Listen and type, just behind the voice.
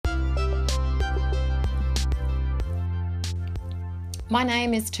My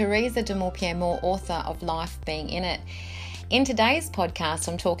name is Teresa de Morpierre-Moore, author of Life Being In It. In today's podcast,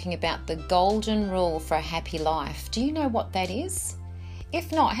 I'm talking about the golden rule for a happy life. Do you know what that is?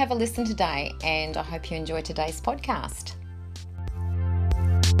 If not, have a listen today, and I hope you enjoy today's podcast.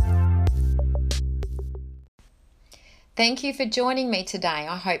 Thank you for joining me today.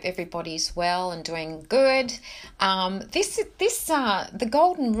 I hope everybody's well and doing good. The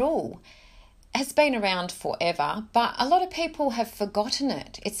golden rule has been around forever, but a lot of people have forgotten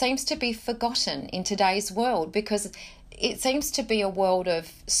it. It seems to be forgotten in today's world because it seems to be a world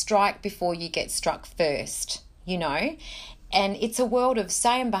of strike before you get struck first, and it's a world of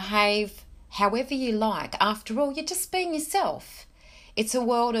say and behave however you like. After all, you're just being yourself. It's a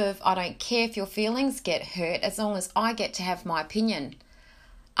world of I don't care if your feelings get hurt as long as I get to have my opinion.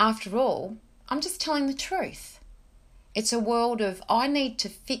 After all, I'm just telling the truth. It's a world of I need to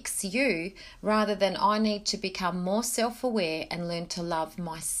fix you rather than I need to become more self-aware and learn to love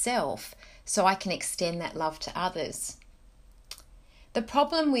myself so I can extend that love to others. The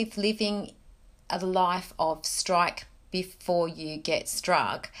problem with living a life of strike before you get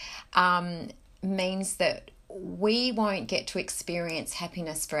struck means that we won't get to experience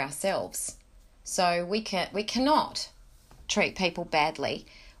happiness for ourselves. So we cannot treat people badly.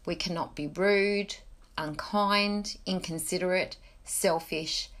 We cannot be rude, unkind, inconsiderate,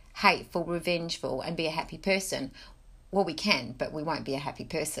 selfish, hateful, revengeful, and be a happy person. Well, we can, but we won't be a happy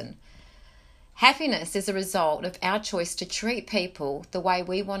person. Happiness is a result of our choice to treat people the way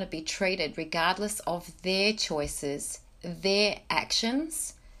we want to be treated, regardless of their choices, their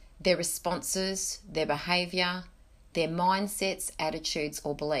actions, their responses, their behaviour, their mindsets, attitudes,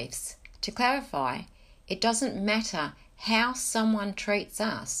 or beliefs. To clarify, it doesn't matter how someone treats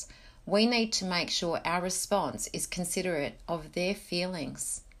us. We need to make sure our response is considerate of their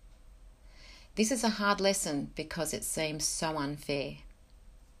feelings. This is a hard lesson because it seems so unfair.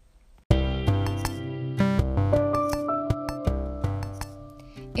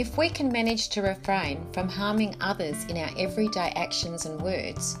 If we can manage to refrain from harming others in our everyday actions and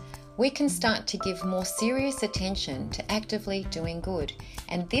words, we can start to give more serious attention to actively doing good,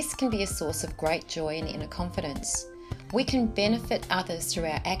 and this can be a source of great joy and inner confidence. We can benefit others through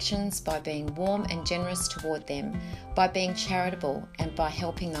our actions by being warm and generous toward them, by being charitable, and by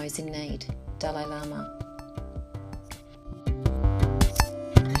helping those in need. Dalai Lama.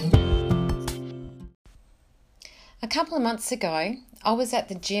 A couple of months ago, I was at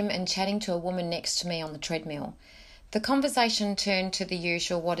the gym and chatting to a woman next to me on the treadmill. The conversation turned to the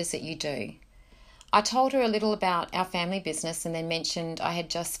usual, what is it you do? I told her a little about our family business and then mentioned I had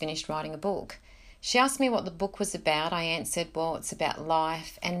just finished writing a book. She asked me what the book was about. I answered, well, it's about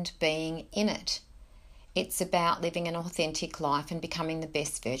life and being in it. It's about living an authentic life and becoming the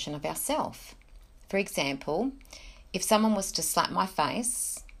best version of ourselves. For example, if someone was to slap my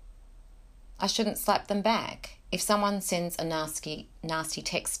face, I shouldn't slap them back. If someone sends a nasty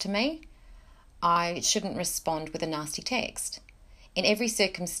text to me, I shouldn't respond with a nasty text. In every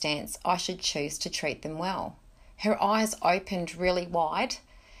circumstance, I should choose to treat them well. Her eyes opened really wide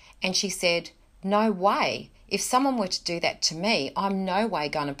and she said, no way. If someone were to do that to me, I'm no way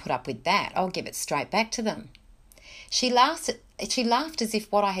going to put up with that. I'll give it straight back to them. She laughed as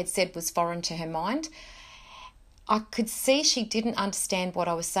if what I had said was foreign to her mind. I could see she didn't understand what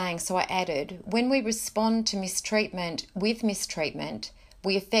I was saying, so I added, when we respond to mistreatment with mistreatment,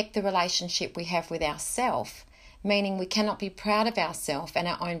 we affect the relationship we have with ourselves, meaning we cannot be proud of ourselves and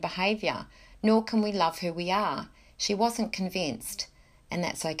our own behaviour, nor can we love who we are. She wasn't convinced, and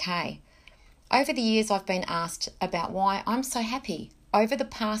that's okay. Over the years, I've been asked about why I'm so happy. Over the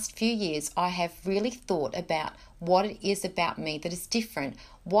past few years, I have really thought about what it is about me that is different.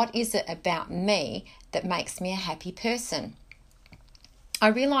 What is it about me that makes me a happy person? I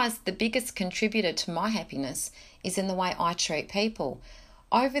realised the biggest contributor to my happiness is in the way I treat people.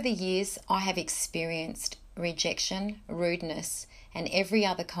 Over the years, I have experienced rejection, rudeness, and every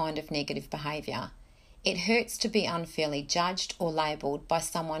other kind of negative behaviour. It hurts to be unfairly judged or labelled by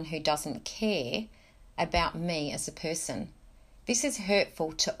someone who doesn't care about me as a person. This is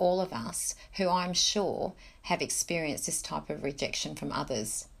hurtful to all of us who I'm sure have experienced this type of rejection from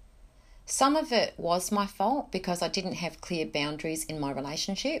others. Some of it was my fault because I didn't have clear boundaries in my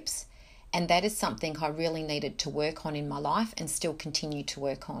relationships, and that is something I really needed to work on in my life and still continue to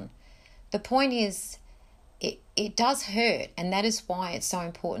work on. The point is, it does hurt, and that is why it's so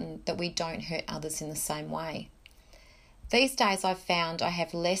important that we don't hurt others in the same way. These days I've found I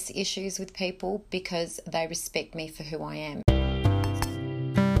have less issues with people because they respect me for who I am.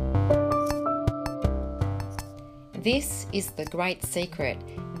 This is the great secret.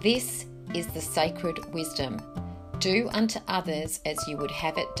 This is the sacred wisdom. Do unto others as you would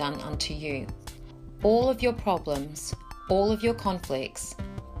have it done unto you. All of your problems, all of your conflicts,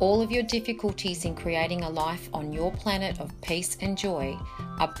 all of your difficulties in creating a life on your planet of peace and joy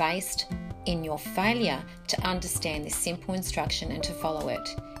are based in your failure to understand this simple instruction and to follow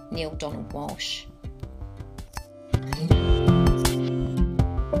it. Neale Donald Walsch.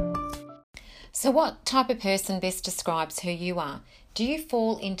 So what type of person best describes who you are? Do you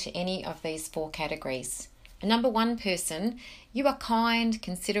fall into any of these 4 categories? Number 1 person, you are kind,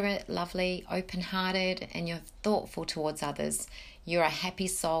 considerate, lovely, open-hearted, and you're thoughtful towards others. You're a happy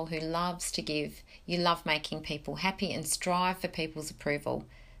soul who loves to give. You love making people happy and strive for people's approval.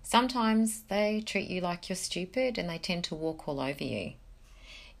 Sometimes they treat you like you're stupid and they tend to walk all over you.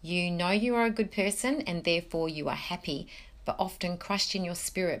 You know you are a good person and therefore you are happy, but often crushed in your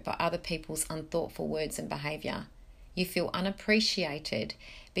spirit by other people's unthoughtful words and behaviour. You feel unappreciated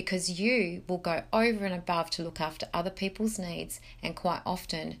because you will go over and above to look after other people's needs and quite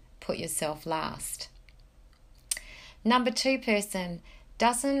often put yourself last. Number 2 person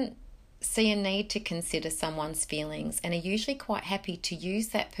doesn't see a need to consider someone's feelings and are usually quite happy to use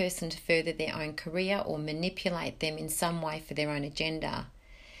that person to further their own career or manipulate them in some way for their own agenda.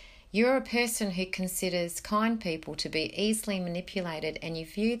 You're a person who considers kind people to be easily manipulated and you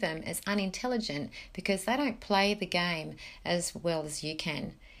view them as unintelligent because they don't play the game as well as you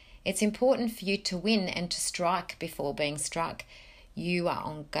can. It's important for you to win and to strike before being struck. You are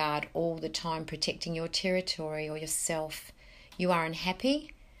on guard all the time, protecting your territory or yourself. You are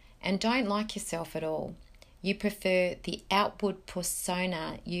unhappy and don't like yourself at all. You prefer the outward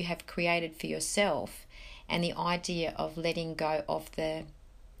persona you have created for yourself and the idea of letting go of the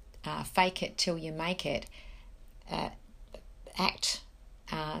fake it till you make it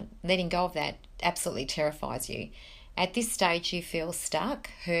letting go of that absolutely terrifies you. At this stage you feel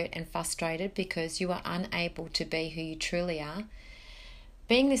stuck, hurt and frustrated because you are unable to be who you truly are.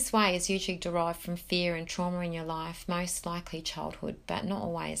 Being this way is usually derived from fear and trauma in your life, most likely childhood, but not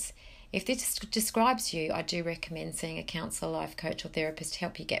always. If this describes you, I do recommend seeing a counsellor, life coach or therapist to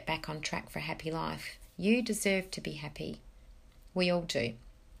help you get back on track for a happy life. You deserve to be happy. We all do.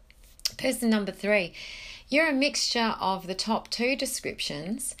 Person number 3, you're a mixture of the top 2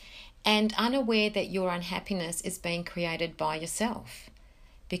 descriptions and unaware that your unhappiness is being created by yourself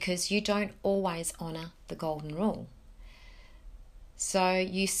because you don't always honour the golden rule. So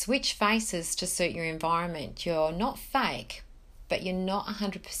you switch faces to suit your environment. You're not fake, but you're not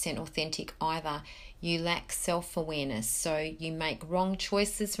 100% authentic either. You lack self-awareness, so you make wrong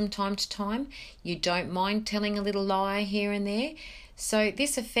choices from time to time. You don't mind telling a little lie here and there. So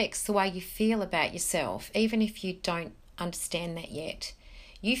this affects the way you feel about yourself, even if you don't understand that yet.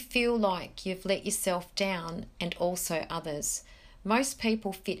 You feel like you've let yourself down and also others. Most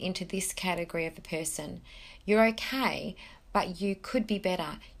people fit into this category of a person. You're okay, but you could be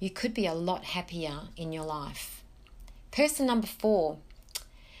better. You could be a lot happier in your life. Person number 4.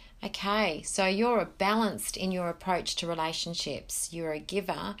 Okay, so you're balanced in your approach to relationships. You're a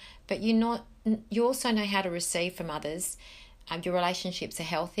giver, but you also know how to receive from others. Your relationships are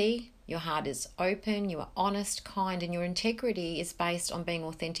healthy, your heart is open, you are honest, kind, and your integrity is based on being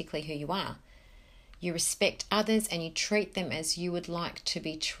authentically who you are. You respect others and you treat them as you would like to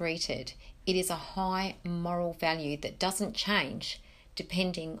be treated. It is a high moral value that doesn't change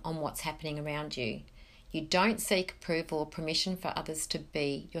depending on what's happening around you. You don't seek approval or permission for others to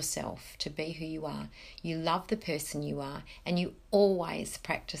be yourself, to be who you are. You love the person you are and you always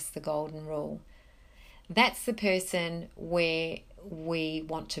practice the golden rule. That's the person where we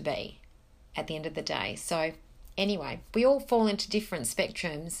want to be at the end of the day. So anyway, we all fall into different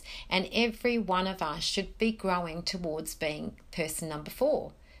spectrums and every one of us should be growing towards being person number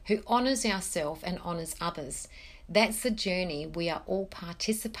 4, who honours ourselves and honours others. That's the journey we are all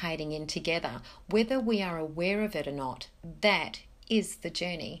participating in together, whether we are aware of it or not. That is the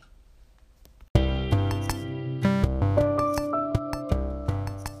journey.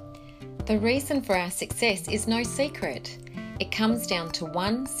 The reason for our success is no secret. It comes down to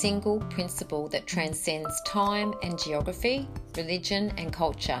one single principle that transcends time and geography, religion and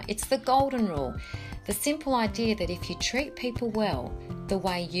culture. It's the golden rule. The simple idea that if you treat people well, the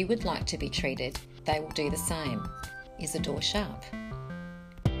way you would like to be treated, they will do the same. Isadore Sharp.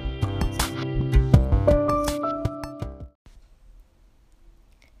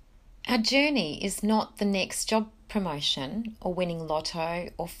 Our journey is not the next job promotion or winning lotto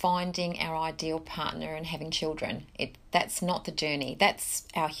or finding our ideal partner and having children. That's not the journey. That's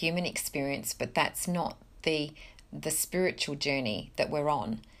our human experience, but that's not the spiritual journey that we're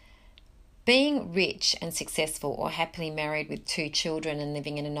on. Being rich and successful or happily married with 2 children and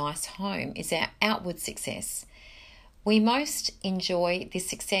living in a nice home is our outward success. We most enjoy this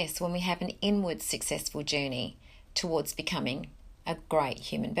success when we have an inward successful journey towards becoming a great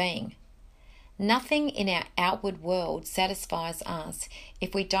human being. Nothing in our outward world satisfies us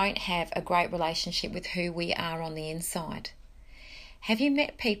if we don't have a great relationship with who we are on the inside. Have you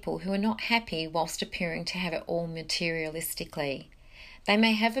met people who are not happy whilst appearing to have it all materialistically? They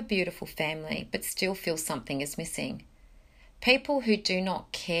may have a beautiful family but still feel something is missing. People who do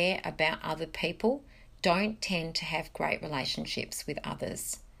not care about other people don't tend to have great relationships with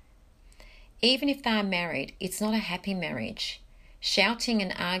others. Even if they are married, it's not a happy marriage. Shouting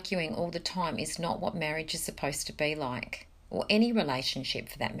and arguing all the time is not what marriage is supposed to be like, or any relationship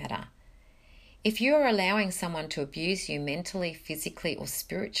for that matter. If you are allowing someone to abuse you mentally, physically, or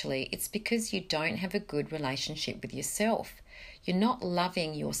spiritually, it's because you don't have a good relationship with yourself. You're not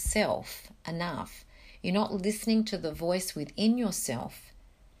loving yourself enough. You're not listening to the voice within yourself.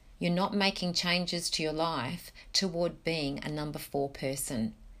 You're not making changes to your life toward being a number 4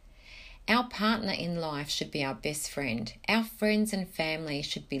 person. Our partner in life should be our best friend. Our friends and family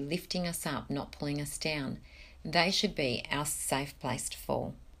should be lifting us up, not pulling us down. They should be our safe place to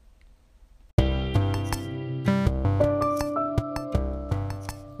fall.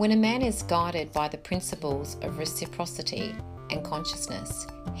 When a man is guided by the principles of reciprocity and consciousness,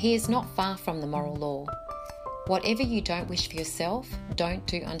 he is not far from the moral law. Whatever you don't wish for yourself, don't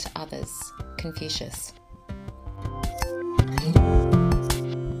do unto others. Confucius.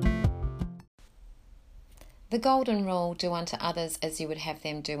 The golden rule, do unto others as you would have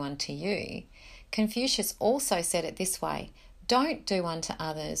them do unto you. Confucius also said it this way: don't do unto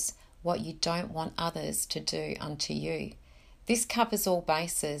others what you don't want others to do unto you. This covers all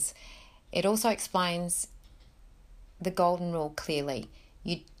bases. It also explains the golden rule clearly.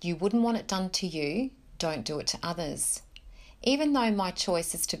 You wouldn't want it done to you, don't do it to others. Even though my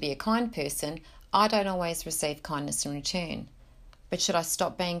choice is to be a kind person, I don't always receive kindness in return. But should I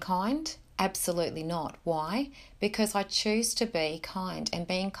stop being kind? Absolutely not. Why? Because I choose to be kind, and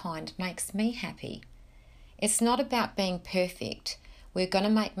being kind makes me happy. It's not about being perfect. We're going to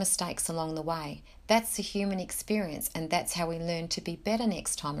make mistakes along the way. That's the human experience, and that's how we learn to be better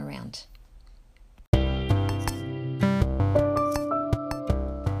next time around.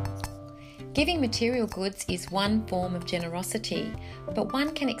 Giving material goods is one form of generosity, but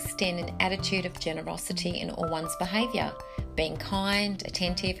one can extend an attitude of generosity in all one's behaviour. Being kind,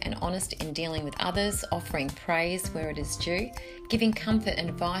 attentive and honest in dealing with others, offering praise where it is due, giving comfort and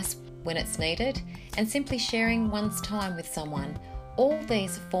advice when it's needed, and simply sharing one's time with someone. All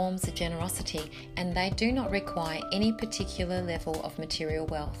these are forms of generosity, and they do not require any particular level of material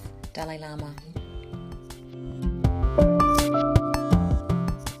wealth. Dalai Lama.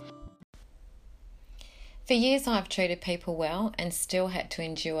 For years I've treated people well and still had to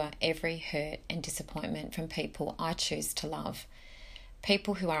endure every hurt and disappointment from people I choose to love.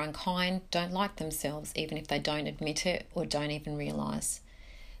 People who are unkind don't like themselves even if they don't admit it or don't even realise.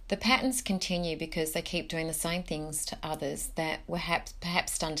 The patterns continue because they keep doing the same things to others that were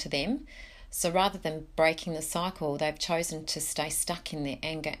perhaps done to them. So rather than breaking the cycle, they've chosen to stay stuck in their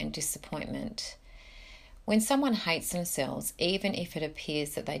anger and disappointment. When someone hates themselves, even if it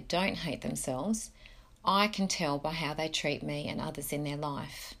appears that they don't hate themselves, I can tell by how they treat me and others in their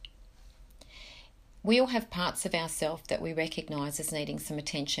life. We all have parts of ourselves that we recognise as needing some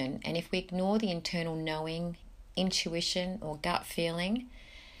attention, and if we ignore the internal knowing, intuition or gut feeling,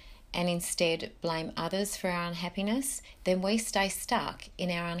 and instead blame others for our unhappiness, then we stay stuck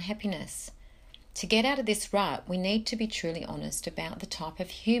in our unhappiness. To get out of this rut, we need to be truly honest about the type of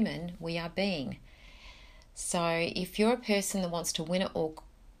human we are being. So if you're a person that wants to win at all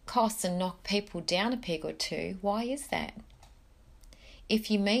costs and knock people down a peg or two, why is that? If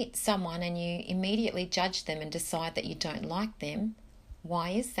you meet someone and you immediately judge them and decide that you don't like them, why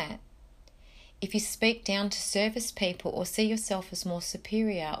is that? If you speak down to service people or see yourself as more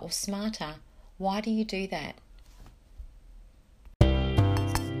superior or smarter, why do you do that?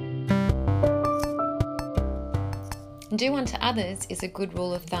 Do unto others is a good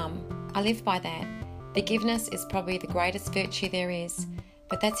rule of thumb. I live by that. Forgiveness is probably the greatest virtue there is,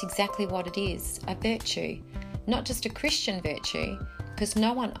 but that's exactly what it is, a virtue. Not just a Christian virtue, because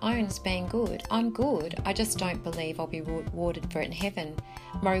no one owns being good. I'm good, I just don't believe I'll be rewarded for it in heaven.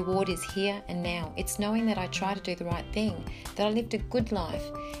 My reward is here and now. It's knowing that I try to do the right thing, that I lived a good life.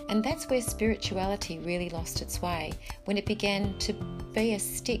 And that's where spirituality really lost its way, when it began to be a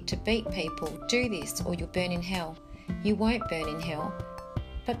stick to beat people. Do this or you'll burn in hell. You won't burn in hell,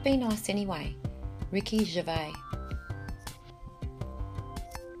 but be nice anyway. Ricky Gervais.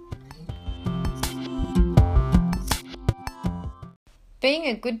 Being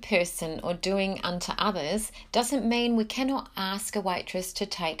a good person or doing unto others doesn't mean we cannot ask a waitress to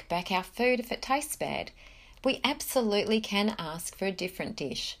take back our food if it tastes bad. We absolutely can ask for a different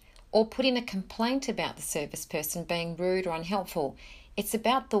dish or put in a complaint about the service person being rude or unhelpful. It's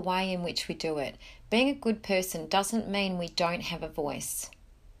about the way in which we do it. Being a good person doesn't mean we don't have a voice.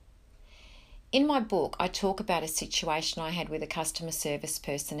 In my book, I talk about a situation I had with a customer service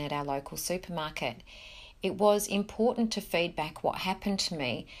person at our local supermarket. It was important to feedback what happened to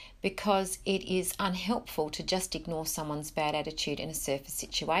me because it is unhelpful to just ignore someone's bad attitude in a service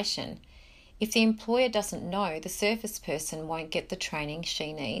situation. If the employer doesn't know, the service person won't get the training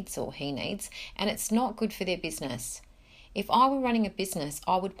she needs or he needs, and it's not good for their business. If I were running a business,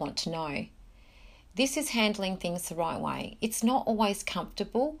 I would want to know. This is handling things the right way. It's not always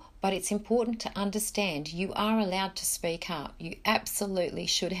comfortable, but it's important to understand you are allowed to speak up. You absolutely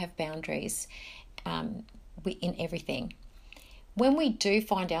should have boundaries. In everything. When we do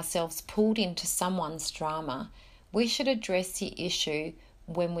find ourselves pulled into someone's drama, we should address the issue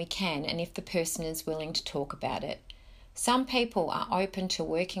when we can and if the person is willing to talk about it. Some people are open to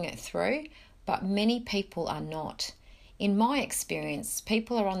working it through, but many people are not. In my experience,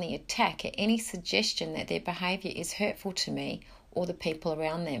 people are on the attack at any suggestion that their behaviour is hurtful to me or the people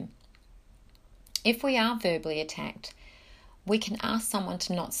around them. If we are verbally attacked, we can ask someone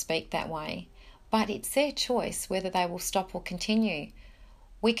to not speak that way. But it's their choice whether they will stop or continue.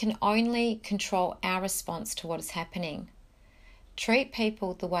 We can only control our response to what is happening. Treat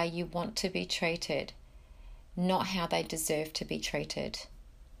people the way you want to be treated, not how they deserve to be treated.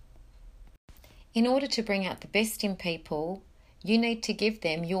 In order to bring out the best in people, you need to give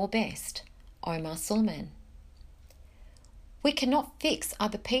them your best. Omar Suleiman. We cannot fix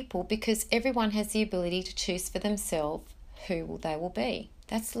other people because everyone has the ability to choose for themselves who they will be.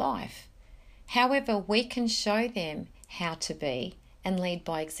 That's life. However, we can show them how to be and lead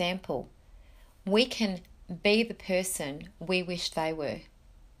by example. We can be the person we wish they were.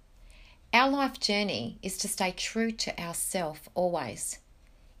 Our life journey is to stay true to ourselves always.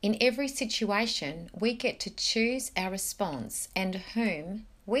 In every situation, we get to choose our response and whom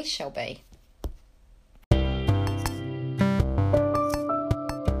we shall be.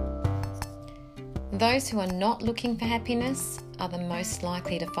 Those who are not looking for happiness are the most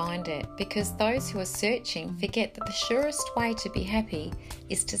likely to find it, because those who are searching forget that the surest way to be happy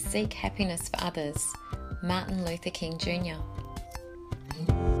is to seek happiness for others. Martin Luther King Jr.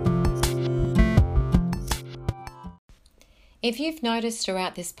 If you've noticed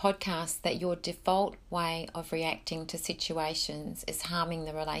throughout this podcast that your default way of reacting to situations is harming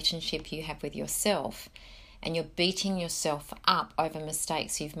the relationship you have with yourself, and you're beating yourself up over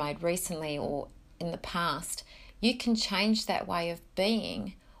mistakes you've made recently or in the past, you can change that way of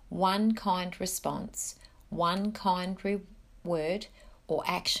being one kind response, one kind word or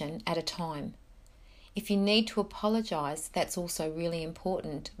action at a time. If you need to apologise, that's also really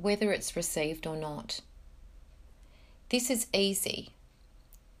important, whether it's received or not. This is easy.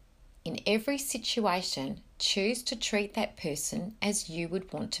 In every situation, choose to treat that person as you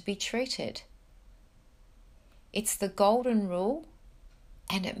would want to be treated. It's the golden rule,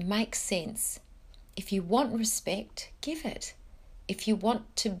 and it makes sense. If you want respect, give it. If you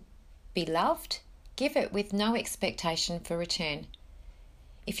want to be loved, give it with no expectation for return.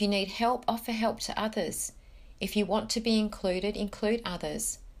 If you need help, offer help to others. If you want to be included, include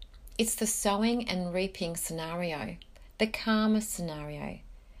others. It's the sowing and reaping scenario, the karma scenario.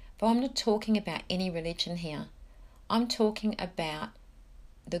 But I'm not talking about any religion here. I'm talking about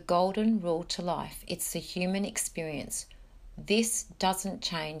the golden rule to life. It's the human experience. This doesn't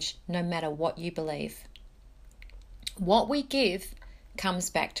change no matter what you believe. What we give comes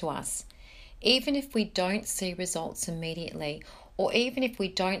back to us. Even if we don't see results immediately, or even if we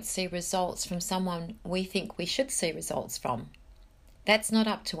don't see results from someone we think we should see results from, that's not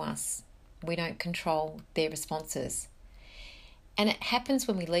up to us. We don't control their responses. And it happens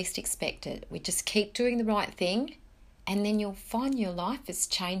when we least expect it. We just keep doing the right thing, and then you'll find your life is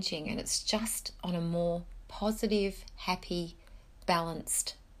changing, and it's just on a more positive, happy,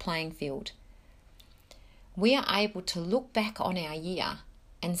 balanced playing field. We are able to look back on our year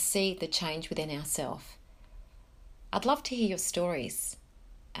and see the change within ourselves. I'd love to hear your stories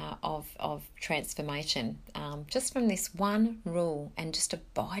of transformation, just from this one rule and just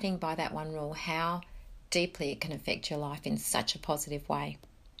abiding by that one rule, how deeply it can affect your life in such a positive way.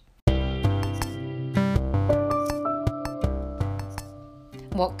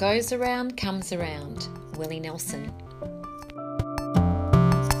 What goes around comes around. Willie Nelson.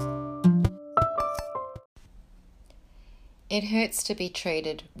 It hurts to be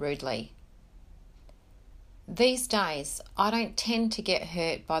treated rudely. These days, I don't tend to get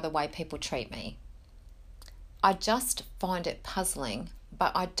hurt by the way people treat me. I just find it puzzling,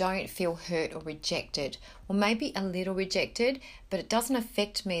 but I don't feel hurt or rejected, or maybe a little rejected, but it doesn't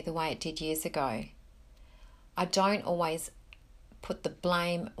affect me the way it did years ago. I don't always put the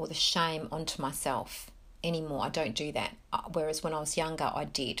blame or the shame onto myself anymore. I don't do that. Whereas when I was younger, I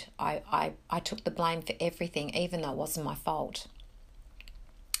did. I took the blame for everything, even though it wasn't my fault.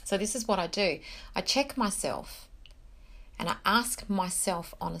 So this is what I do. I check myself and I ask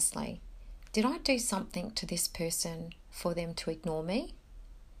myself honestly, did I do something to this person for them to ignore me?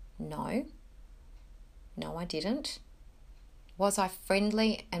 No. No, I didn't. Was I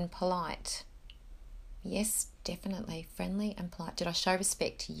friendly and polite? Yes, definitely friendly and polite. Did I show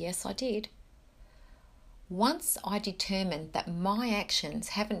respect? Yes, I did. Once I determined that my actions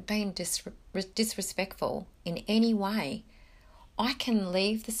haven't been disrespectful in any way, I can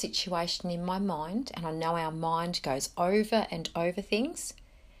leave the situation in my mind, and I know our mind goes over and over things,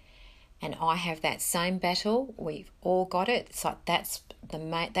 and I have that same battle. We've all got it. It's like that's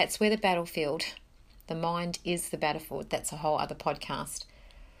where the battlefield, the mind is the battlefield. That's a whole other podcast.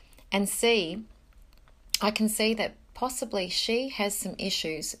 And I can see that possibly she has some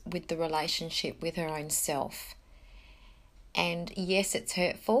issues with the relationship with her own self. And yes, it's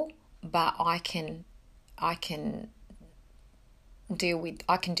hurtful, but I can deal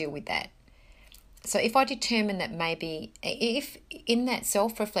with that. So if I determine that maybe, if in that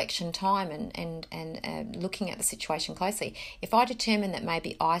self-reflection time and looking at the situation closely, if I determine that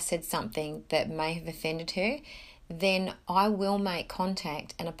maybe I said something that may have offended her, then I will make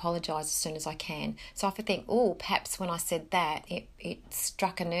contact and apologise as soon as I can. So if I think, perhaps when I said that, it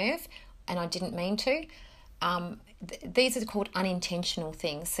struck a nerve and I didn't mean to, these are called unintentional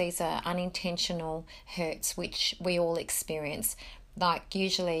things. These are unintentional hurts which we all experience. Like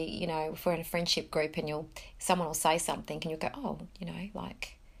usually, if we're in a friendship group and someone will say something and you'll go,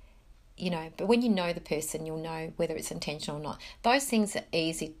 but when you know the person, you'll know whether it's intentional or not. Those things are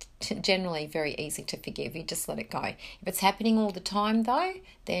generally very easy to forgive. You just let it go. If it's happening all the time though,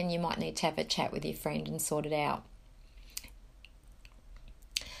 then you might need to have a chat with your friend and sort it out.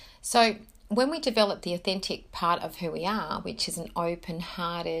 So when we develop the authentic part of who we are, which is an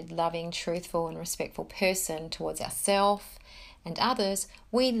open-hearted, loving, truthful and respectful person towards ourselves and others,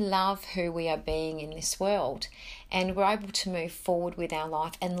 we love who we are being in this world, and we're able to move forward with our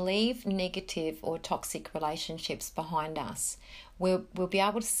life and leave negative or toxic relationships behind us. We'll be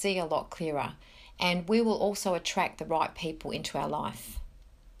able to see a lot clearer, and we will also attract the right people into our life.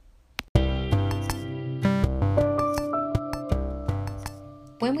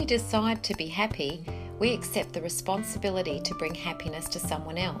 When we decide to be happy, we accept the responsibility to bring happiness to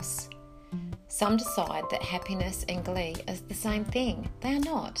someone else. Some decide that happiness and glee are the same thing. They are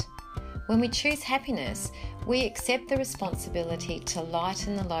not. When we choose happiness, we accept the responsibility to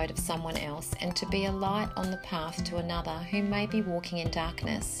lighten the load of someone else and to be a light on the path to another who may be walking in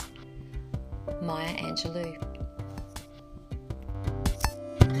darkness. Maya Angelou.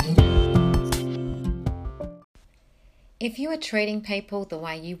 If you are treating people the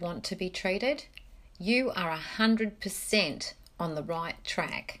way you want to be treated, you are 100% on the right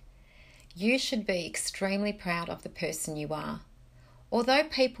track. You should be extremely proud of the person you are. Although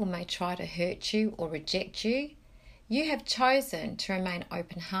people may try to hurt you or reject you, you have chosen to remain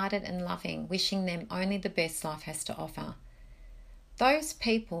open-hearted and loving, wishing them only the best life has to offer. Those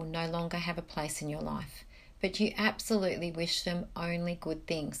people no longer have a place in your life, but you absolutely wish them only good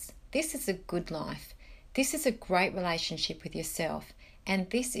things. This is a good life. This is a great relationship with yourself, and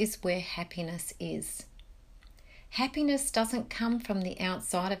this is where happiness is. Happiness doesn't come from the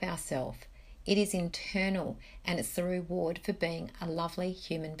outside of ourselves. It is internal, and it's the reward for being a lovely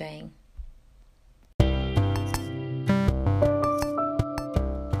human being.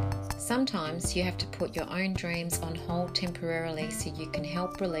 Sometimes you have to put your own dreams on hold temporarily so you can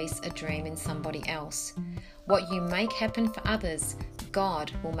help release a dream in somebody else. What you make happen for others,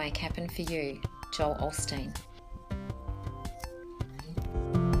 God will make happen for you. Joel Osteen.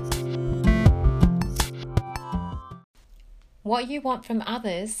 What you want from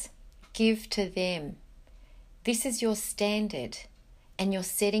others, give to them. This is your standard, and you're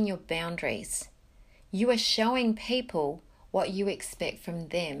setting your boundaries. You are showing people what you expect from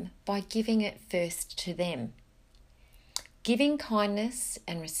them by giving it first to them. Giving kindness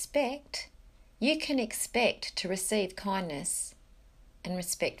and respect, you can expect to receive kindness and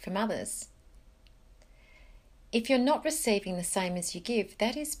respect from others. If you're not receiving the same as you give,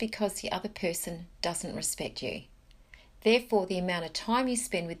 that is because the other person doesn't respect you. Therefore, the amount of time you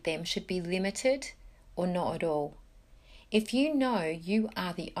spend with them should be limited or not at all. If you know you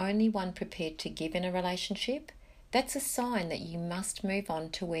are the only one prepared to give in a relationship, that's a sign that you must move on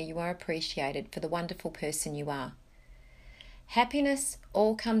to where you are appreciated for the wonderful person you are. Happiness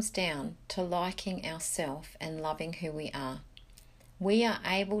all comes down to liking ourselves and loving who we are. We are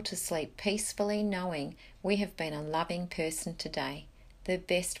able to sleep peacefully knowing we have been a loving person today, the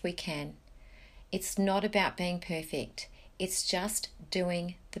best we can. It's not about being perfect. It's just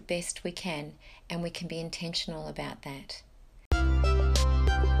doing the best we can, and we can be intentional about that.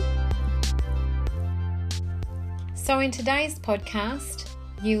 So in today's podcast,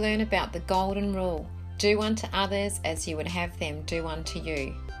 you learn about the golden rule. Do unto others as you would have them do unto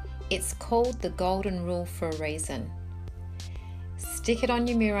you. It's called the golden rule for a reason. Stick it on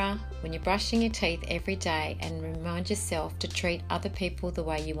your mirror when you're brushing your teeth every day and remind yourself to treat other people the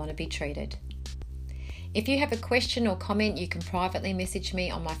way you want to be treated. If you have a question or comment, you can privately message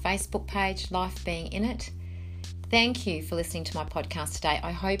me on my Facebook page, Life Being In It. Thank you for listening to my podcast today.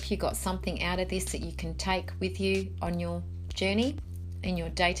 I hope you got something out of this that you can take with you on your journey, in your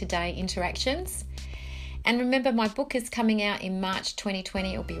day-to-day interactions. And remember, my book is coming out in March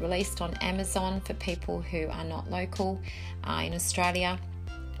 2020. It will be released on Amazon for people who are not local in Australia.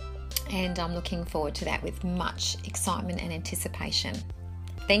 And I'm looking forward to that with much excitement and anticipation.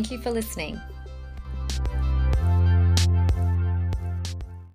 Thank you for listening.